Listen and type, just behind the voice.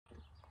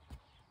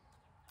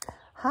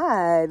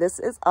Hi, this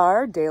is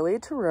our daily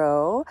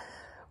tarot.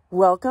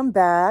 Welcome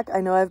back.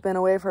 I know I've been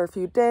away for a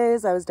few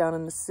days. I was down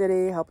in the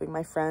city helping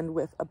my friend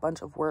with a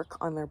bunch of work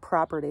on their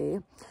property.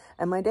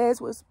 And my day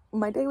was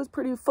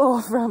pretty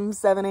full from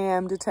 7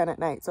 a.m. to 10 at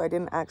night. So I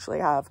didn't actually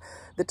have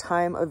the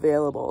time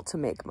available to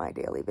make my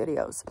daily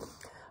videos.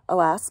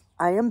 Alas,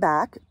 I am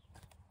back.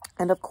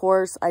 And of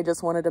course, I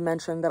just wanted to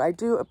mention that I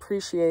do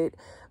appreciate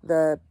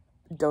the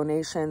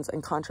donations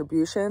and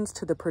contributions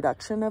to the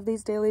production of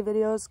these daily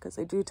videos because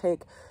they do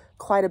take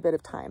quite a bit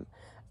of time.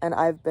 And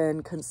I've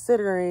been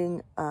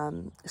considering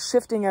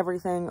shifting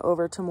everything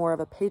over to more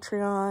of a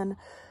Patreon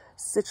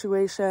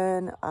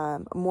situation,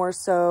 more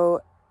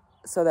so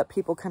that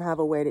people can have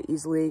a way to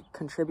easily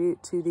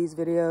contribute to these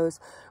videos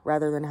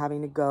rather than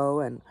having to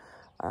go and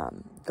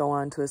go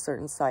on to a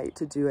certain site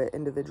to do it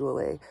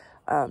individually.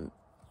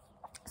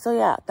 So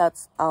yeah,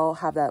 I'll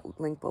have that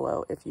link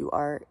below if you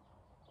are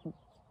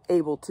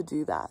able to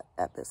do that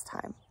at this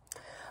time.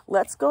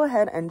 Let's go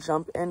ahead and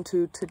jump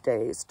into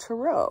today's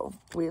tarot.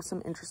 We have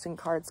some interesting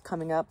cards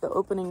coming up. The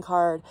opening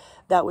card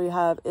that we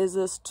have is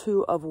this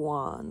Two of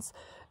Wands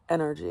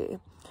energy.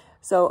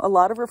 So a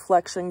lot of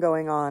reflection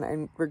going on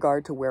in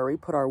regard to where we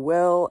put our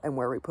will and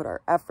where we put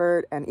our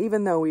effort. And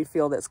even though we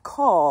feel this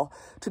call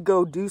to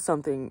go do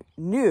something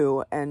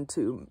new and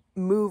to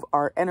move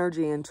our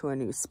energy into a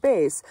new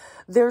space,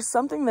 there's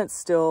something that's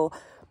still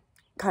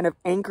kind of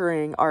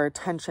anchoring our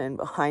attention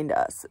behind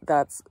us.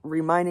 That's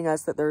reminding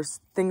us that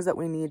there's things that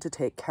we need to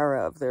take care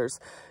of. There's,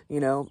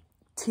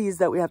 T's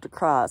that we have to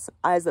cross,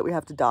 I's that we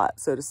have to dot,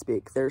 so to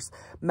speak. There's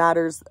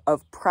matters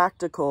of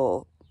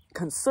practical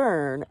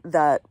concern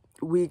that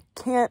we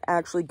can't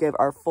actually give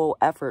our full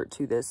effort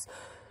to this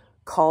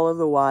call of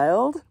the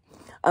wild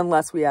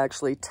unless we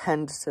actually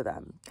tend to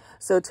them.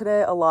 So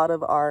today, a lot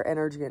of our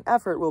energy and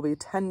effort will be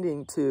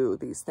tending to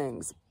these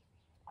things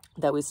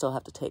that we still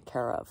have to take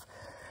care of.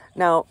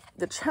 Now,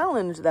 the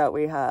challenge that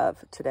we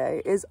have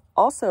today is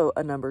also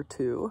a number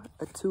 2,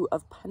 a 2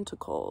 of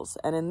Pentacles.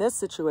 And in this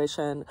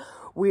situation,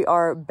 we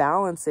are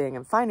balancing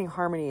and finding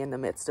harmony in the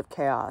midst of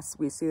chaos.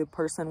 We see a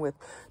person with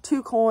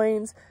 2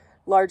 coins,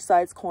 large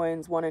size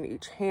coins, one in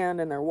each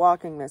hand, and they're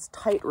walking this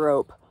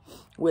tightrope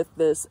with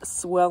this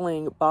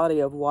swelling body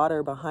of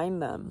water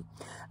behind them.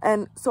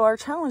 And so our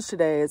challenge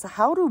today is,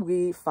 how do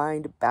we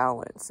find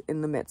balance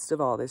in the midst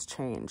of all this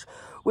change,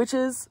 which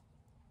is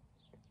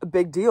a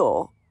big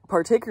deal,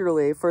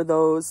 particularly for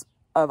those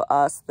of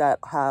us that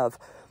have,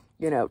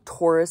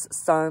 Taurus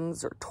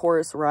suns or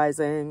Taurus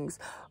risings,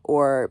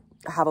 or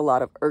have a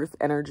lot of earth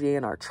energy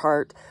in our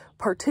chart,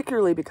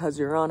 particularly because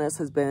Uranus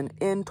has been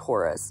in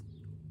Taurus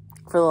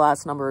for the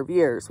last number of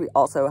years. We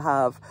also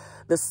have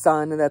the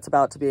sun that's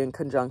about to be in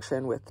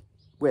conjunction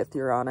with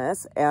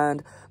Uranus,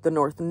 and the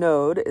North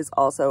Node is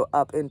also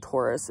up in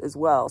Taurus as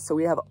well. So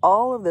we have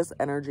all of this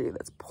energy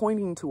that's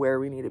pointing to where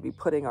we need to be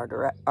putting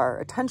our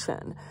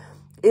attention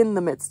in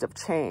the midst of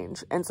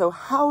change. And so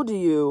how do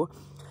you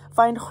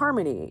find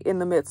harmony in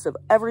the midst of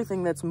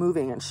everything that's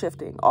moving and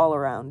shifting all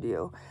around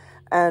you?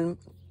 And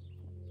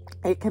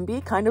it can be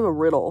kind of a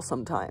riddle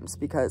sometimes,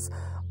 because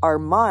our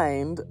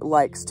mind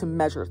likes to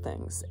measure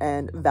things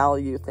and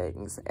value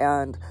things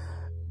and,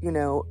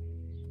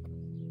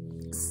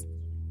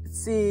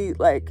 see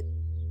like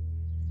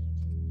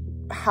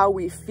how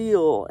we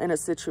feel in a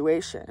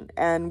situation.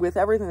 And with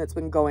everything that's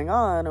been going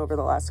on over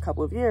the last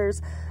couple of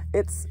years,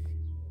 it's,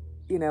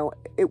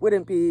 it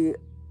wouldn't be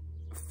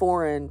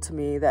foreign to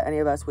me that any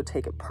of us would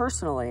take it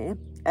personally,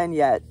 and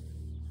yet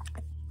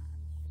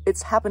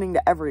it's happening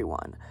to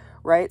everyone,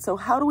 right? So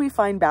how do we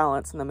find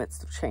balance in the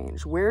midst of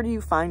change? Where do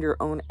you find your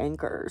own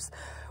anchors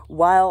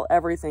while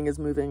everything is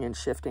moving and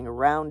shifting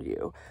around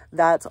you?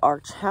 That's our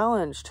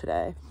challenge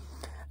today.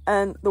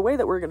 And the way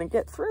that we're going to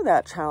get through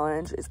that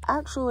challenge is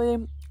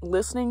actually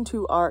listening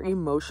to our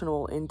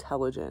emotional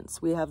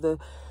intelligence. We have the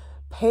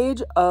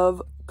Page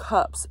of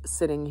Cups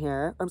sitting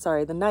here. I'm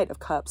sorry, the Knight of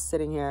Cups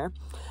sitting here.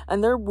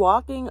 And they're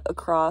walking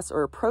across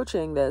or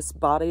approaching this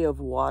body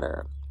of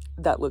water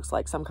that looks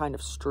like some kind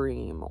of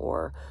stream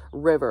or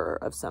river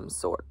of some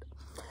sort.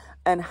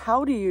 And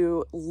how do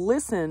you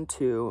listen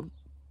to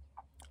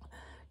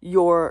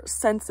your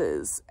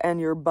senses and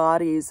your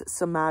body's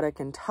somatic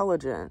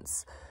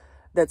intelligence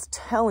that's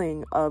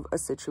telling of a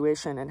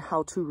situation and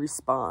how to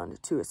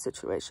respond to a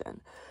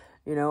situation?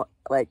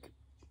 Like,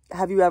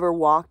 have you ever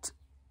walked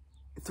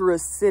through a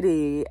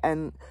city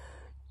and,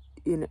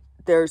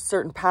 there's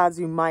certain paths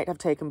you might have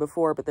taken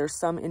before, but there's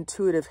some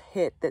intuitive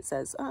hit that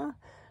says,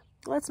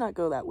 let's not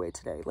go that way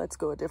today. Let's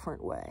go a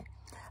different way.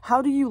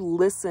 How do you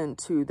listen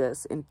to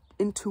this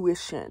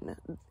intuition?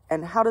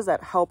 And how does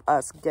that help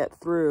us get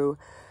through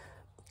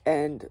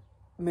and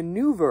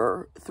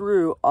maneuver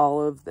through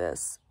all of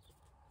this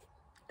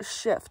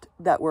shift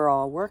that we're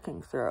all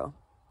working through?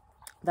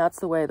 That's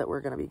the way that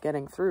we're going to be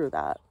getting through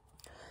that.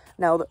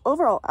 Now, the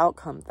overall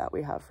outcome that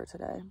we have for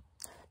today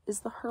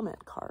is the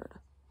Hermit card.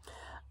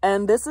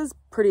 And this is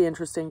pretty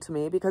interesting to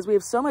me because we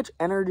have so much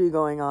energy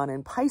going on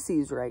in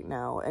Pisces right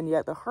now, and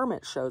yet the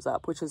Hermit shows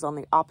up, which is on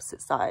the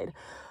opposite side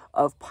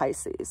of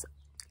Pisces.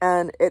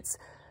 And it's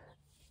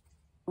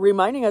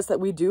reminding us that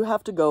we do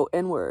have to go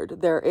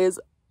inward. There is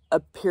a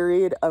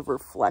period of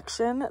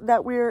reflection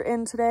that we're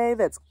in today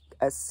that's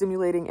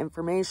assimilating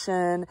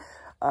information,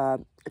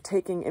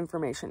 taking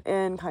information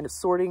in, kind of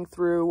sorting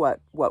through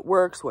what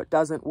works, what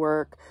doesn't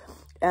work.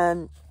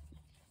 And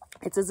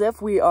it's as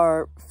if we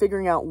are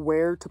figuring out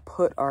where to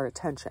put our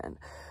attention.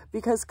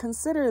 Because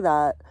consider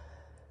that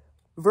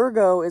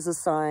Virgo is a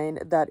sign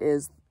that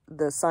is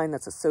the sign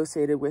that's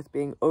associated with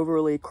being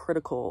overly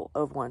critical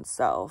of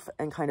oneself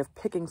and kind of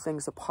picking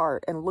things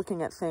apart and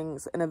looking at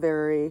things in a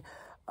very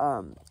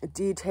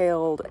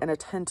detailed and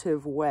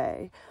attentive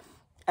way.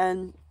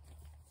 And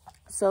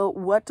so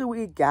what do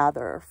we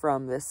gather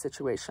from this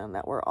situation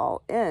that we're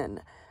all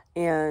in?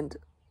 And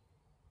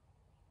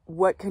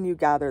what can you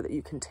gather that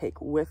you can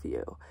take with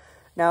you?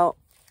 Now,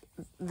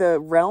 the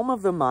realm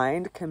of the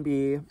mind can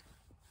be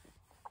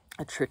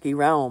a tricky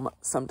realm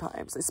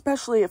sometimes,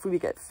 especially if we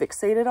get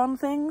fixated on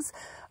things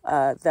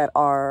that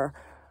are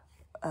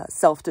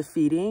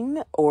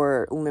self-defeating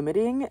or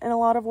limiting in a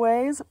lot of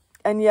ways.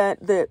 And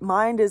yet the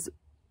mind is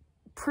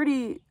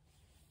pretty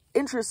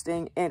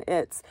interesting in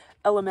its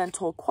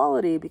elemental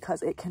quality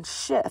because it can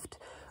shift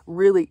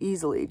really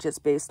easily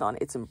just based on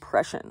its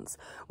impressions,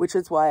 which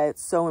is why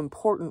it's so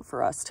important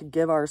for us to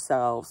give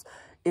ourselves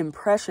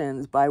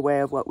impressions by way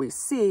of what we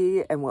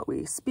see and what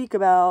we speak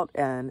about,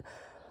 and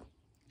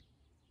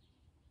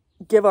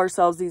give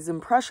ourselves these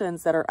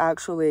impressions that are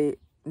actually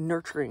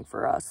nurturing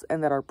for us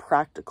and that are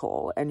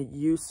practical and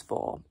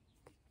useful.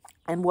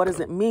 And what does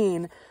it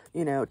mean,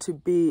 you know, to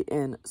be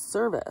in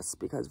service?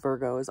 Because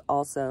Virgo is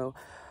also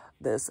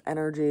this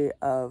energy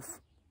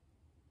of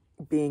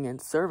being in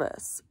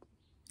service.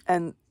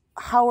 And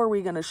how are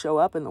we going to show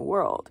up in the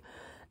world?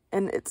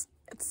 And it's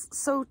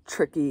so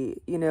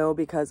tricky, you know,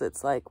 because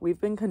it's like we've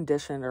been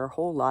conditioned our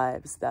whole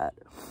lives that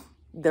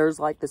there's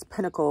like this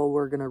pinnacle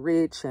we're going to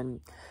reach,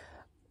 and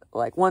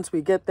like, once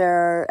we get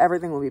there,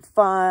 everything will be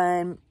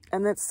fine.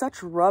 And that's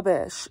such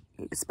rubbish,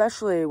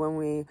 especially when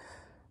we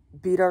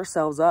beat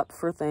ourselves up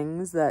for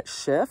things that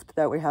shift,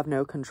 that we have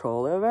no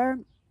control over.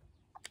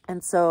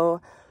 And so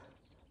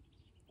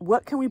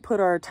what can we put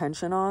our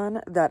attention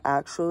on that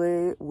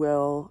actually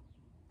will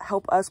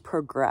help us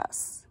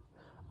progress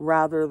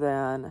rather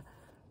than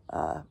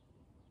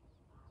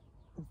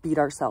beat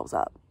ourselves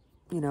up?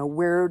 You know,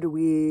 where do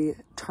we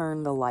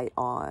turn the light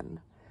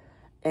on?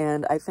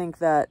 And I think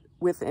that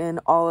within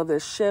all of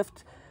this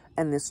shift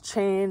and this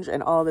change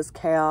and all this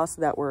chaos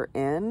that we're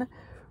in,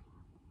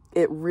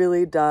 it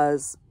really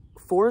does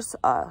force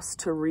us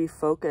to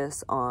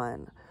refocus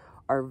on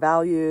our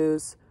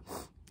values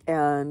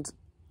and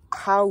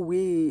how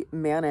we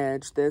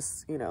manage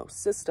this, you know,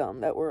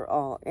 system that we're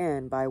all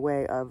in by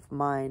way of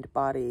mind,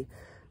 body,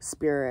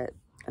 spirit,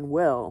 and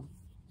will.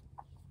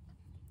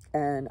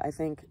 And I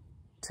think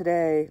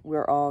today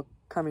we're all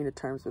coming to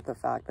terms with the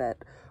fact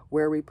that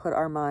where we put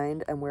our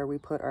mind and where we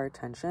put our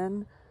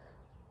attention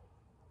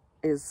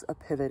is a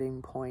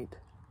pivoting point,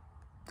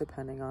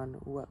 depending on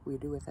what we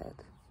do with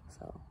it.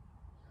 So,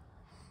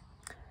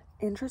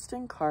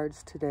 interesting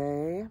cards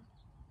today.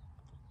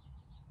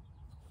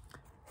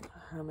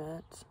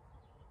 Hermit,